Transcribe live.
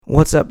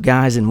What's up,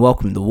 guys, and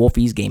welcome to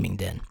Wolfie's Gaming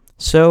Den.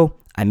 So,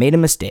 I made a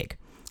mistake.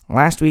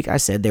 Last week I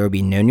said there would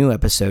be no new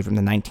episode from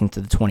the 19th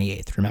to the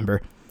 28th,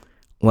 remember?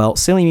 Well,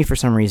 silly me for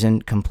some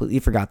reason completely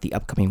forgot the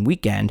upcoming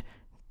weekend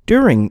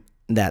during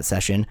that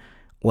session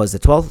was the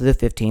 12th to the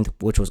 15th,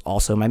 which was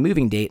also my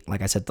moving date,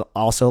 like I said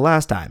also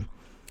last time.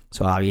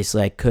 So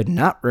obviously I could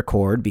not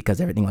record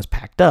because everything was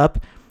packed up,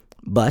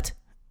 but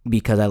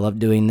because I love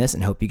doing this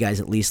and hope you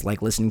guys at least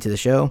like listening to the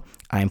show,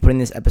 I am putting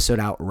this episode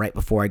out right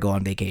before I go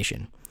on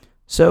vacation.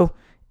 So,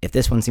 if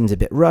this one seems a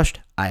bit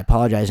rushed, I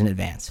apologize in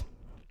advance.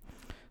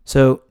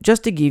 So,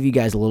 just to give you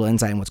guys a little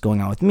insight on what's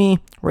going on with me,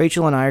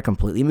 Rachel and I are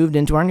completely moved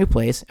into our new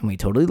place, and we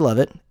totally love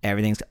it.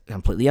 Everything's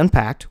completely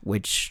unpacked,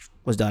 which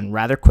was done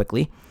rather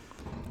quickly.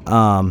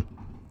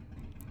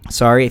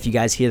 Sorry if you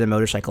guys hear the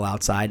motorcycle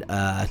outside.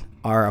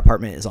 Our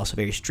apartment is also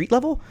very street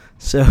level,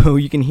 so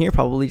you can hear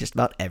probably just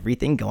about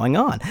everything going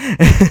on.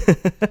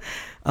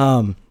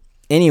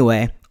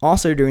 Anyway,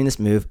 also during this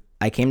move,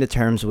 I came to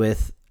terms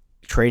with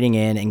trading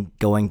in and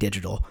going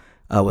digital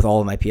with all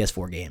of my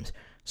PS4 games.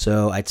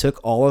 So I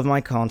took all of my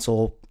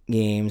console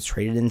games,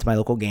 traded into my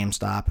local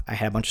GameStop. I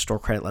had a bunch of store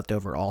credit left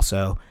over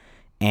also,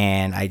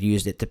 and I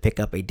used it to pick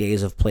up a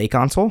Days of Play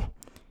console.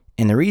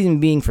 And the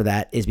reason being for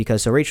that is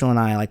because Rachel and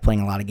I like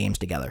playing a lot of games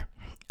together.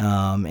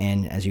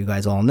 And as you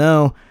guys all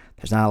know,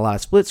 there's not a lot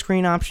of split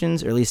screen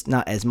options, or at least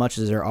not as much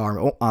as there are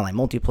online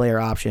multiplayer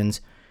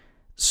options.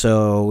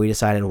 So we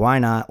decided, why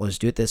not? Let's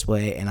do it this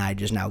way, and I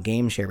just now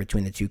game share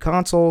between the two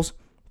consoles.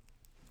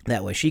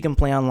 That way she can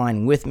play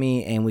online with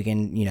me and we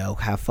can,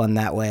 have fun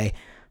that way,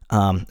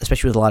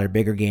 especially with a lot of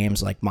bigger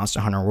games like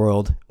Monster Hunter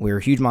World. We're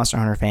huge Monster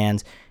Hunter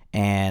fans,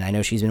 and I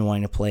know she's been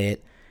wanting to play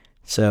it.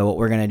 So what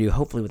we're going to do,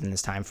 hopefully within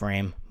this time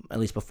frame, at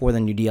least before the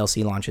new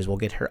DLC launches, we'll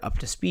get her up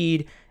to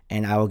speed,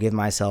 and I will give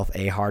myself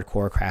a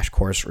hardcore crash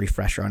course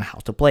refresher on how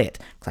to play it,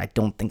 because I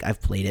don't think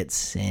I've played it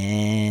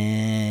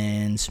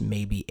since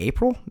maybe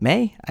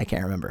May? I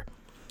can't remember.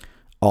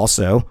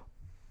 Also,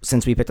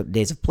 since we picked up the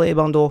Days of Play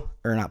bundle,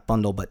 or not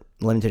bundle, but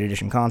limited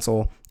edition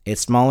console,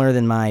 it's smaller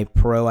than my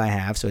Pro I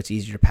have, so it's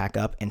easier to pack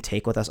up and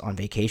take with us on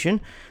vacation.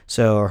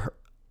 So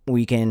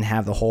we can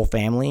have the whole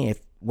family, if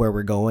where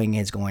we're going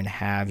is going to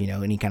have,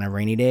 any kind of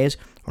rainy days.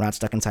 We're not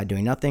stuck inside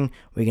doing nothing.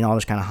 We can all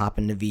just kind of hop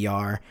into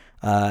VR.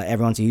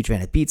 Everyone's a huge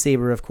fan of Beat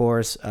Saber, of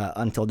course.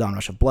 Until Dawn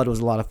Rush of Blood was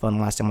a lot of fun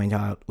last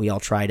time we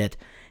all tried it.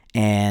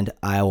 And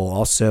I will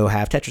also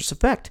have Tetris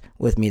Effect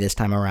with me this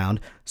time around.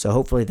 So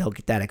hopefully they'll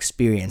get that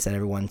experience that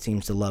everyone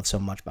seems to love so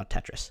much about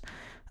Tetris.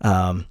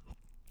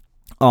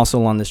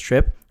 Also on this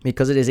trip,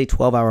 because it is a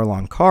 12-hour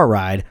long car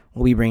ride,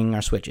 we'll be bringing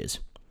our Switches.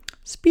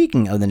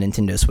 Speaking of the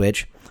Nintendo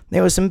Switch,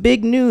 there was some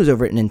big news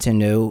over at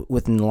Nintendo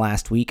within the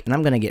last week, and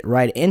I'm going to get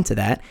right into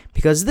that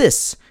because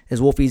this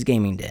is Wolfie's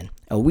Gaming Den,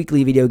 a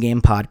weekly video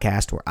game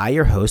podcast where I,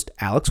 your host,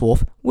 Alex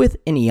Wolf, with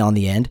an E on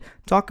the end,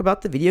 talk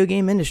about the video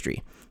game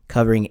industry,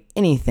 covering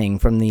anything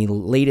from the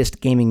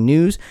latest gaming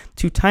news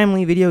to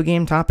timely video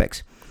game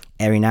topics.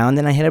 Every now and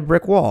then I hit a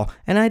brick wall,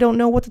 and I don't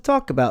know what to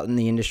talk about in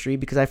the industry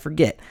because I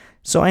forget.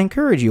 So I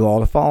encourage you all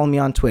to follow me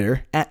on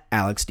Twitter at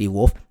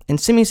AlexDWolf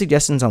and send me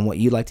suggestions on what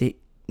you'd like me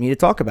to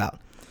talk about.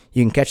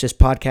 You can catch this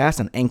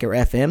podcast on Anchor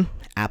FM,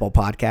 Apple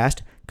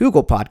Podcast,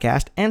 Google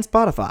Podcast, and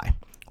Spotify.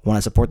 Want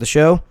to support the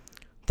show?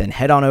 Then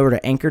head on over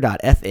to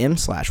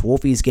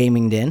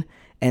anchor.fm/wolfiesgamingden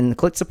and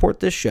click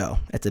support this show.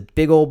 It's a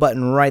big old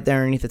button right there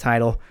underneath the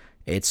title.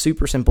 It's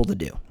super simple to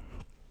do.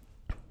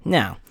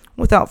 Now,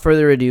 without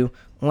further ado,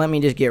 let me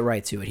just get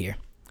right to it here.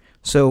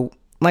 So,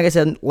 like I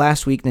said,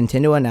 last week, within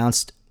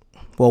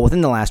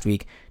the last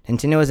week,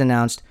 Nintendo has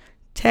announced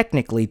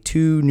technically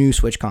 2 new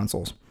Switch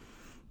consoles.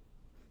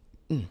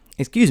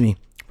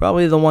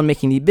 Probably the one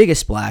making the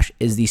biggest splash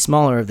is the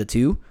smaller of the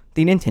two,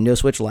 the Nintendo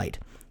Switch Lite.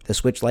 The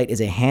Switch Lite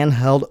is a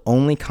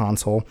handheld-only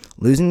console,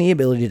 losing the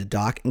ability to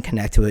dock and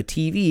connect to a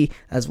TV,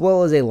 as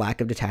well as a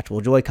lack of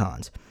detachable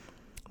Joy-Cons.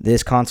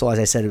 This console, as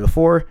I said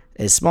before,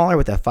 is smaller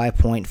with a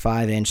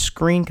 5.5-inch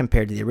screen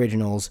compared to the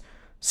original's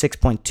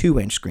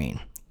 6.2-inch screen.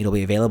 It'll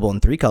be available in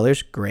 3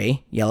 colors,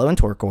 gray, yellow, and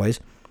turquoise,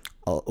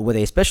 with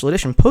a special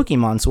edition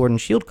Pokemon Sword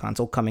and Shield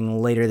console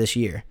coming later this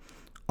year.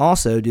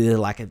 Also, due to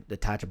the lack of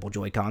detachable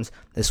Joy-Cons,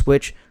 the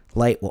Switch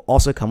Lite will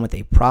also come with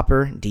a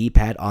proper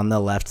D-pad on the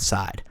left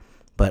side,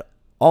 but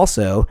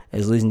also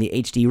is losing the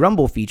HD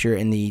Rumble feature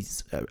in the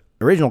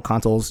original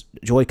console's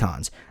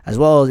Joy-Cons, as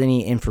well as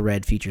any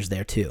infrared features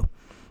there too.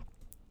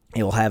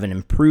 It will have an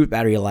improved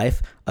battery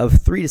life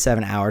of 3 to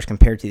 7 hours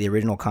compared to the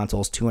original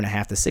console's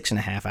 2.5 to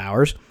 6.5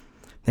 hours.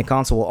 The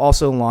console will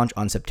also launch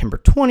on September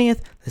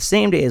 20th, the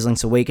same day as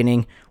Link's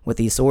Awakening, with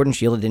the Sword and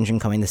Shield edition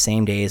coming the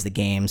same day as the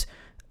games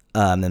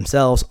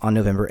themselves on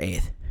November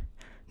 8th.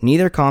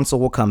 Neither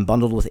console will come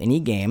bundled with any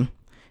game,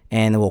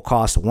 and it will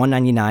cost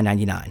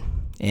 $199.99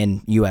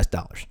 in US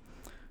dollars.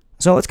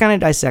 So let's kind of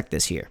dissect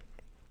this here.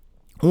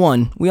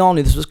 One, we all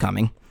knew this was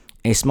coming.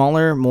 A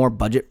smaller, more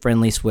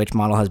budget-friendly Switch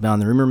model has been on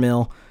the rumor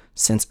mill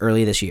since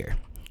early this year.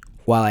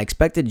 While I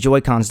expected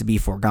Joy-Cons to be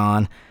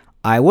foregone,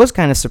 I was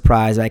kind of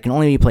surprised that I can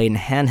only be played in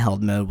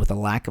handheld mode with a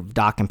lack of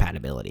dock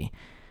compatibility.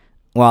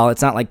 while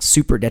it's not like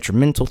super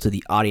detrimental to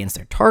the audience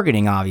they're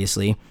targeting,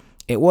 obviously,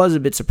 it was a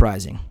bit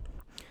surprising.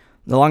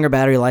 The longer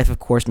battery life, of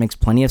course, makes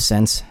plenty of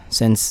sense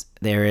since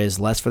there is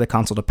less for the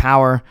console to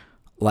power,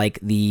 like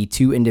the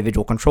 2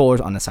 individual controllers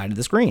on the side of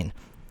the screen.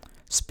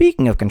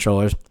 Speaking of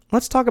controllers,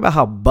 let's talk about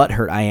how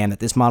butthurt I am that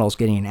this model is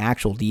getting an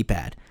actual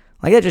D-pad.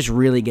 Like, that just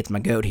really gets my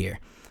goat here.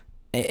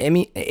 I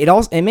mean,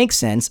 it makes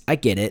sense. I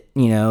get it.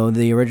 You know,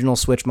 the original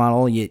Switch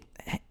model, you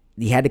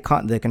had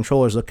the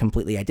controllers look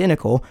completely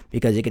identical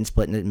because you can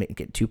split and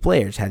make it 2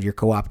 players, have your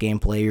co-op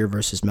gameplay, your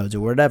versus modes, or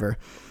whatever.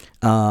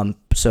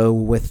 So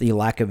with the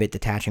lack of it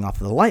detaching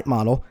off of the Lite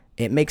model,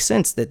 it makes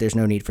sense that there's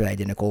no need for the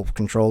identical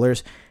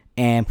controllers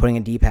and putting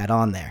a D-pad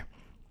on there.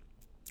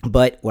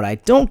 But what I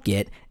don't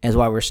get is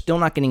why we're still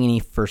not getting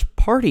any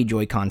first-party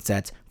Joy-Con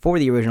sets for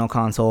the original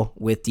console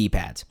with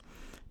D-pads.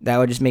 That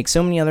would just make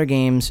so many other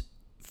games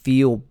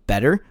feel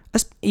better,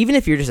 even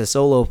if you're just a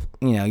solo,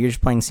 you're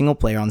just playing single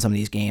player on some of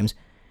these games,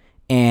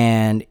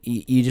 and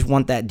you just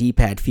want that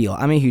D-pad feel.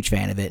 I'm a huge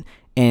fan of it,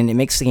 and it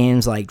makes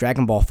games like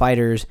Dragon Ball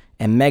FighterZ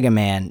and Mega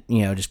Man,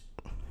 just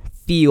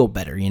feel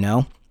better,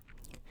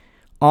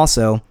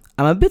 Also,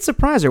 I'm a bit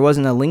surprised there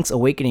wasn't a Link's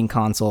Awakening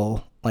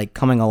console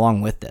coming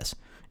along with this.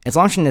 It's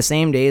launching the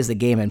same day as the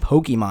game, and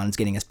Pokemon is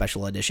getting a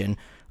special edition,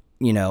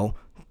 2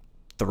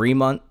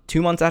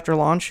 months after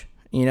launch.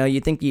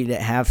 You'd think you'd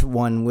have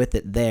one with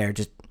it there.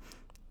 Just,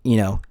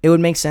 it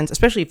would make sense,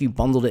 especially if you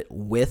bundled it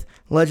with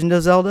Legend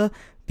of Zelda,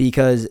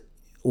 because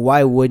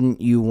why wouldn't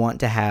you want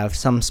to have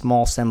some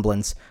small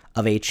semblance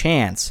of a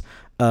chance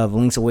of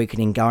Link's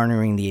Awakening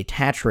garnering the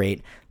attach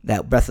rate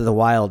that Breath of the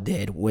Wild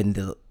did when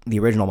the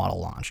original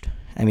model launched?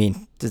 I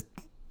mean, just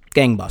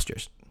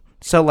gangbusters.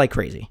 So like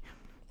crazy.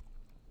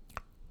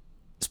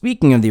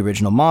 Speaking of the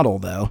original model,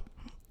 though,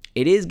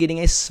 it is getting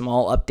a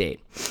small update.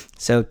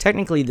 So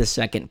technically the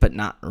second, but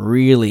not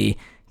really,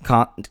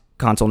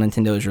 console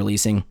Nintendo is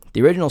releasing,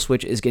 the original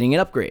Switch is getting an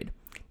upgrade.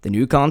 The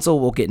new console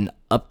will get an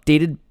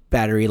updated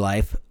battery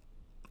life,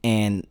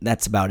 and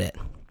that's about it.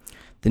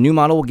 The new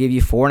model will give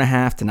you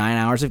 4.5 to 9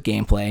 hours of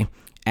gameplay,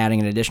 adding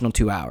an additional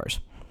 2 hours.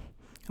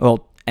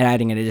 Well,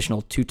 adding an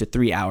additional 2 to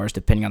 3 hours,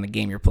 depending on the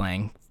game you're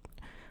playing.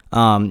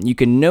 You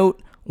can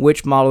note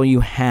which model you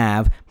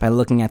have by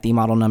looking at the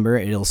model number.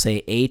 It'll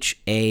say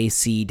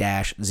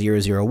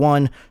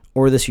HAC-001,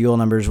 or the serial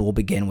numbers will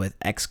begin with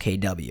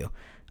XKW.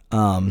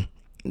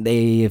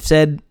 They have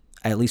said,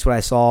 at least what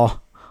I saw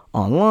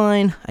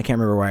online, I can't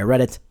remember where I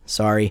read it,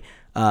 sorry,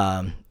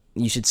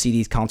 you should see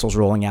these consoles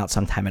rolling out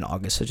sometime in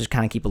August, so just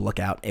kind of keep a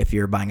lookout if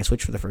you're buying a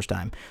Switch for the first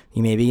time.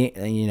 You maybe,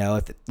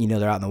 if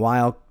they're out in the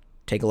wild,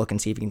 take a look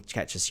and see if you can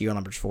catch the serial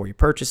numbers before you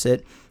purchase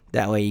it.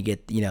 That way you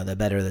get, the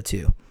better of the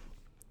two.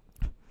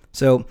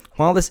 So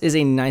while this is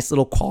a nice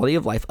little quality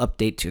of life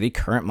update to the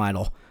current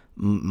model,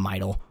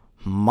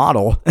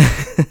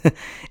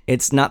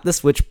 it's not the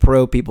Switch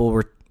Pro people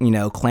were,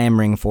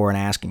 clamoring for and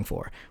asking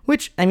for,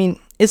 which, I mean,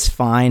 is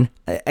fine.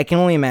 I can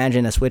only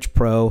imagine a Switch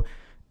Pro,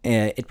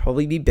 it'd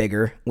probably be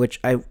bigger, which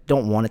I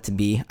don't want it to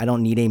be. I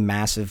don't need a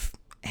massive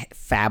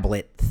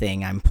phablet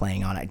thing I'm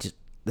playing on.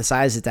 The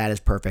size of that is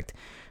perfect.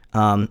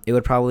 It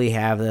would probably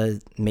have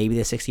maybe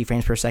the 60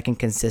 frames per second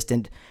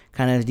consistent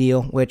kind of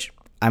deal, which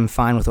I'm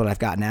fine with what I've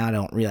got now. I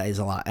don't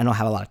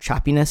have a lot of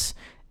choppiness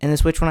in the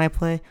Switch when I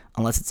play,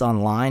 unless it's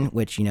online,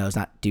 which, is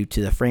not due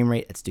to the frame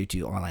rate, it's due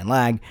to online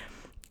lag.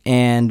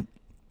 And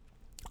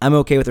I'm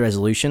okay with the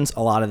resolutions.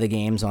 A lot of the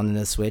games on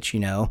the Switch,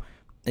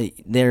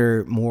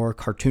 they're more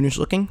cartoonish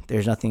looking.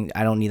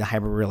 I don't need the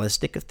hyper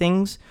realistic of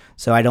things,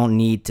 so I don't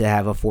need to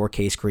have a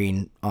 4K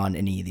screen on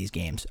any of these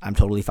games. I'm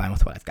totally fine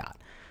with what I've got.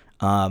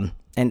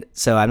 And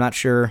so I'm not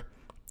sure.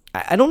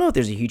 I don't know if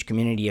there's a huge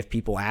community of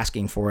people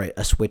asking for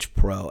a Switch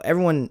Pro.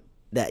 Everyone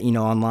that,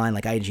 online,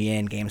 like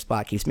IGN,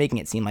 GameSpot, keeps making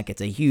it seem like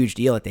it's a huge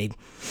deal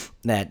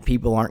that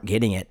people aren't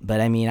getting it. But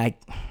I mean,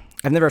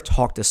 I've never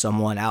talked to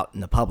someone out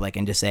in the public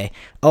and just say,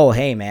 oh,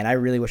 hey, man, I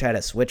really wish I had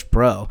a Switch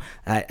Pro.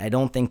 I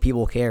don't think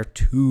people care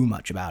too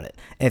much about it.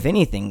 If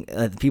anything,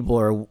 people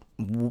are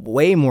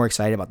way more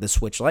excited about the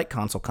Switch Lite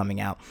console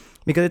coming out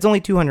because it's only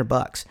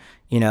 $200.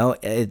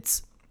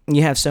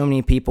 You have so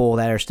many people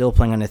that are still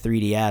playing on the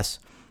 3DS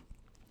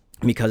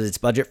because it's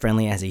budget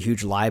friendly, it has a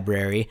huge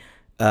library.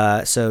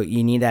 So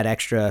you need that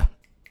extra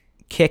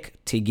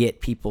kick to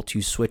get people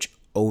to switch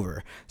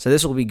over. So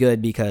this will be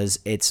good because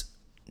it's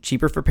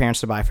cheaper for parents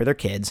to buy for their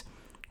kids.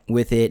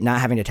 With it not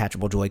having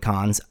detachable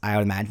Joy-Cons, I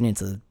would imagine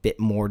it's a bit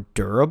more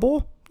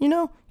durable,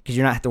 because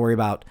you're not have to worry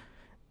about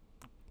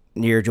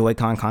your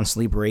Joy-Con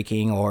constantly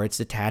breaking or it's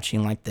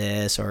detaching like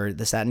this or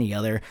this, that, and the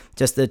other.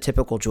 Just the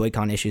typical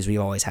Joy-Con issues we've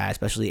always had,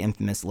 especially the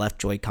infamous left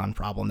Joy-Con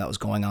problem that was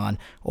going on,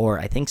 or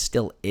I think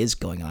still is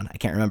going on. I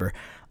can't remember.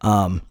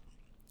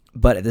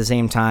 But at the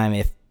same time,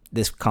 if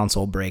this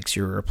console breaks,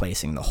 you're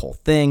replacing the whole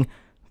thing.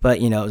 But,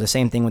 it was the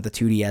same thing with the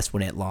 2DS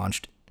when it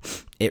launched.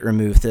 It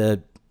removed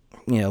the,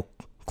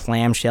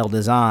 clamshell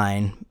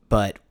design,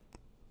 but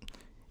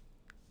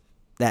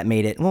that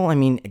made it,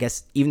 I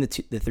guess even the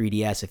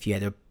 3DS, if you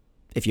had to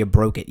if you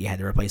broke it, you had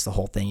to replace the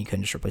whole thing. You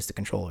couldn't just replace the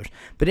controllers.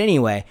 But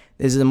anyway,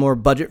 this is a more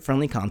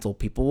budget-friendly console.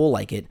 People will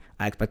like it.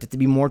 I expect it to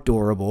be more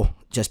durable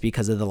just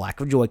because of the lack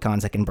of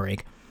Joy-Cons that can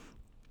break.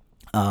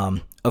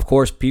 Of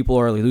course, people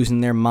are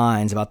losing their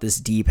minds about this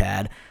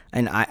D-pad,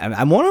 and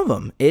I'm one of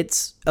them.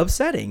 It's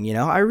upsetting, you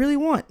know. I really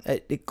want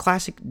a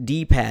classic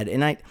D-pad,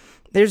 and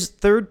there's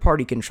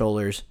third-party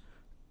controllers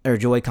or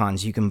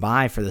Joy-Cons you can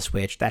buy for the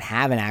Switch that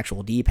have an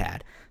actual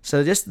D-pad.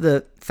 So just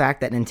the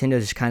fact that Nintendo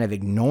is kind of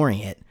ignoring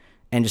it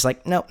and just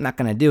like, nope, not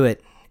going to do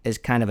it is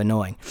kind of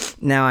annoying.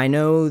 Now, I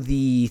know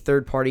the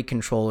third-party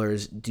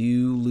controllers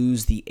do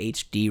lose the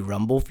HD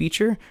rumble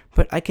feature,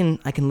 but I can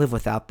live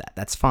without that.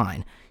 That's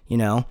fine, you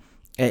know.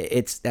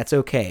 That's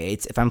okay.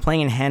 If I'm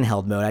playing in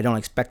handheld mode, I don't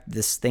expect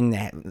this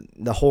thing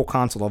the whole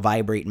console to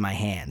vibrate in my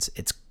hands.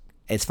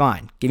 It's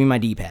fine. Give me my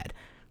D-pad.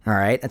 All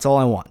right, that's all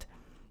I want.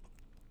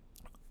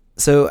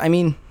 So I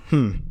mean,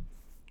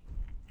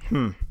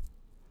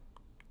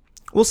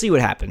 we'll see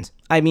what happens.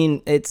 I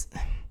mean, it's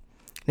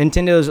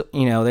Nintendo's.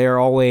 You know, they're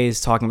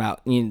always talking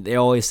about. They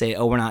always say,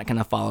 "Oh, we're not going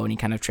to follow any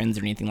kind of trends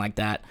or anything like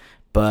that."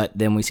 But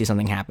then we see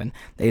something happen.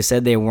 They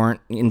said they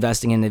weren't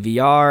investing in the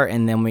VR,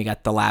 and then we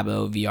got the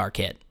Labo VR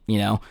kit. You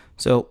know,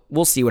 so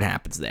we'll see what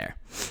happens there.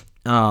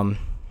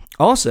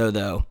 Also,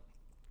 though,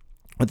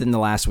 within the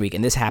last week,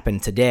 and this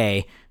happened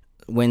today,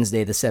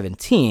 Wednesday the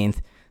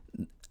 17th,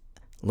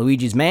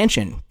 Luigi's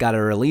Mansion got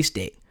a release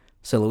date.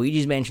 So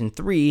Luigi's Mansion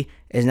 3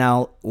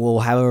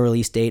 will have a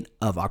release date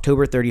of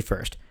October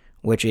 31st,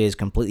 which is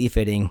completely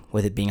fitting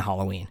with it being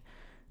Halloween.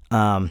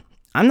 I'm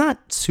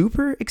not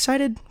super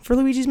excited for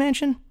Luigi's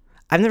Mansion.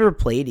 I've never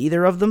played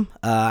either of them.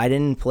 I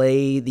didn't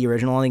play the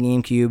original on the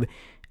GameCube.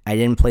 I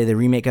didn't play the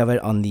remake of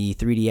it on the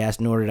 3DS,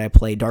 nor did I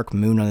play Dark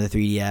Moon on the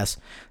 3DS.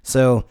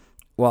 So,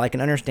 while I can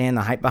understand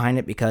the hype behind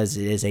it because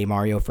it is a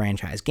Mario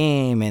franchise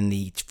game and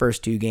the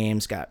first two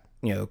games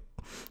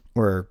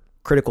were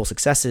critical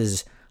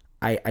successes,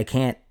 I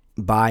can't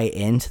buy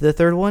into the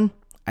third one.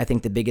 I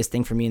think the biggest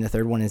thing for me in the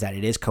third one is that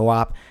it is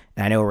co-op,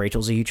 and I know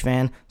Rachel's a huge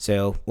fan,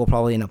 so we'll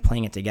probably end up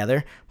playing it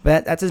together.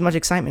 But that's as much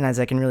excitement as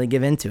I can really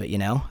give into it, you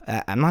know?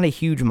 I'm not a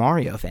huge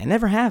Mario fan,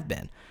 never have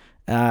been.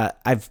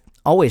 I've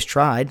always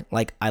tried,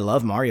 like, I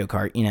love Mario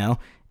Kart, you know,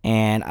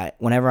 and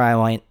whenever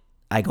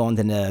I go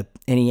into the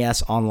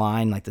NES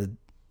online, like the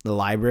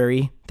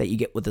library that you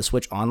get with the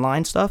Switch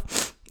Online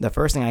stuff, the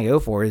first thing I go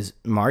for is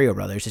Mario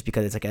Brothers, just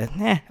because it's like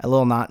a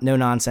little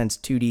no-nonsense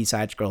 2D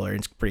side-scroller, and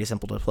it's pretty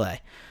simple to play.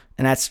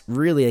 And that's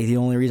really like the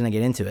only reason I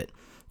get into it.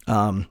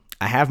 I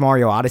have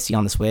Mario Odyssey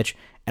on the Switch,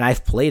 and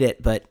I've played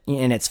it,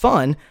 and it's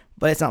fun,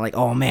 but it's not like,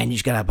 oh man, you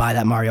just gotta buy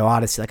that Mario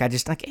Odyssey. Like, I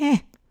just like,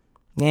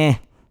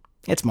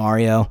 it's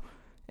Mario.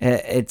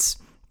 It's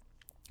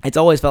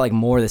always felt like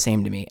more of the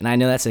same to me, and I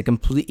know that's a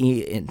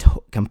completely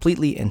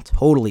and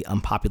totally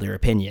unpopular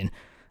opinion.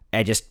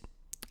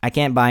 I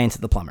can't buy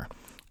into the plumber.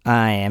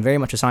 I am very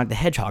much a Sonic the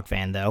Hedgehog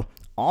fan, though.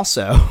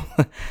 Also,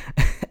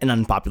 an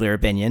unpopular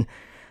opinion.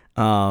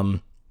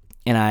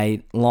 And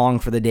I long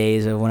for the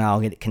days of when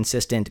I'll get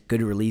consistent,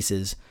 good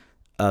releases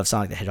of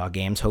Sonic the Hedgehog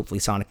games. Hopefully,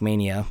 Sonic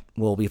Mania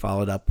will be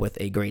followed up with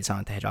a great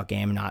Sonic the Hedgehog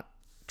game, not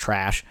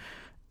trash.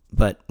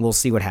 But we'll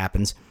see what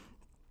happens.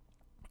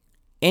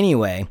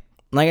 Anyway,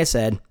 like I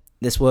said,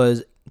 this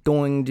was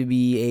going to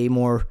be a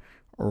more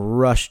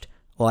rushed,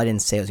 well, I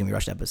didn't say it was going to be a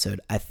rushed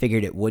episode. I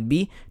figured it would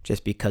be,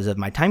 just because of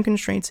my time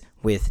constraints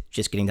with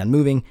just getting done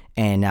moving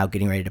and now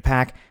getting ready to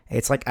pack.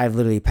 It's like I've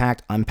literally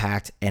packed,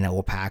 unpacked, and I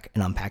will pack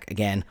and unpack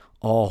again,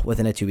 all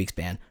within a 2-week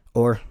span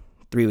or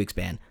 3-week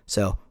span.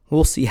 So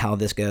we'll see how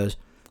this goes.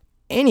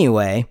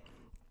 Anyway,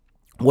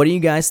 what do you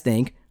guys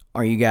think?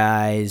 Are you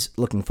guys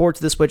looking forward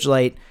to the Switch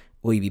Lite?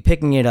 Will you be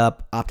picking it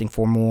up, opting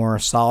for more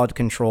solid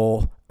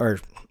control, or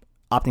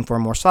opting for a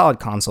more solid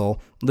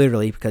console,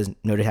 literally because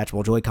no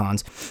detachable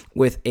Joy-Cons,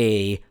 with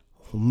a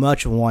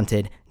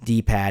much-wanted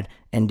D-pad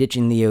and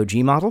ditching the OG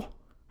model?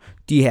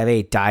 Do you have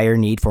a dire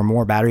need for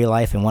more battery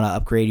life and want to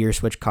upgrade your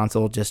Switch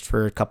console just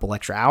for a couple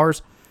extra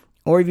hours?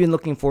 Or have you been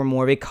looking for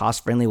more of a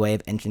cost-friendly way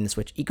of entering the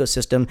Switch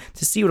ecosystem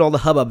to see what all the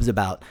hubbub's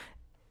about?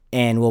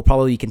 And will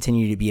probably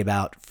continue to be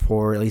about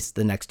for at least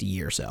the next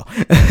year or so.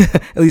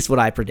 At least what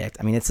I predict.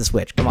 I mean, it's the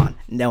Switch. Come on.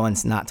 No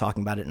one's not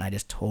talking about it, and I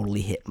just totally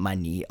hit my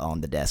knee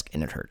on the desk,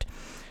 and it hurt.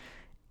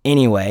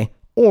 Anyway,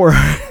 or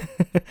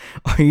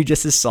are you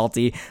just as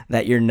salty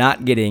that you're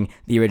not getting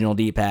the original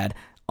D-pad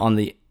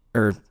the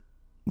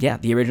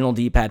original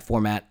D-pad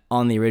format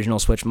on the original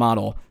Switch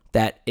model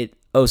that it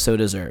so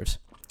deserves?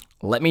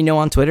 Let me know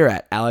on Twitter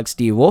at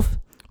AlexDWolf.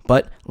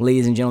 But,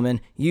 ladies and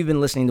gentlemen, you've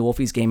been listening to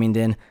Wolfie's Gaming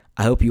Den.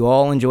 I hope you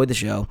all enjoyed the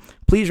show.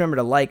 Please remember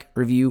to like,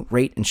 review,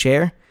 rate, and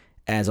share.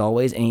 As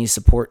always, any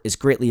support is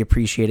greatly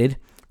appreciated.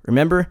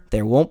 Remember,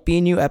 there won't be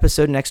a new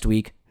episode next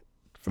week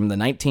from the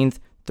 19th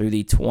through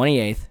the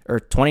 28th or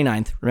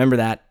 29th. Remember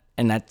that,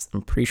 and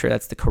I'm pretty sure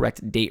that's the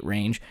correct date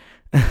range.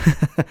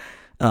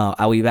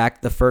 I'll be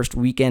back the first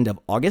weekend of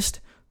August,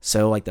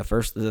 so like the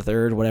 1st or the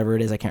 3rd, whatever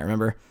it is, I can't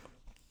remember.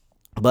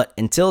 But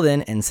until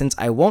then, and since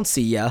I won't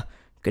see ya,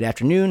 good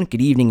afternoon,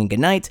 good evening, and good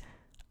night.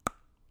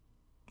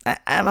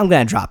 I'm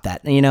going to drop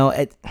that. You know,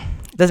 it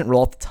doesn't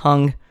roll off the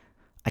tongue.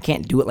 I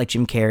can't do it like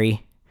Jim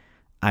Carrey.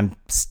 I'm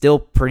still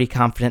pretty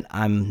confident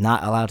I'm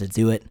not allowed to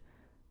do it,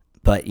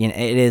 but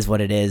it is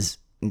what it is.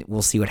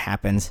 We'll see what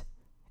happens.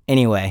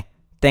 Anyway,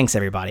 thanks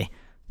everybody.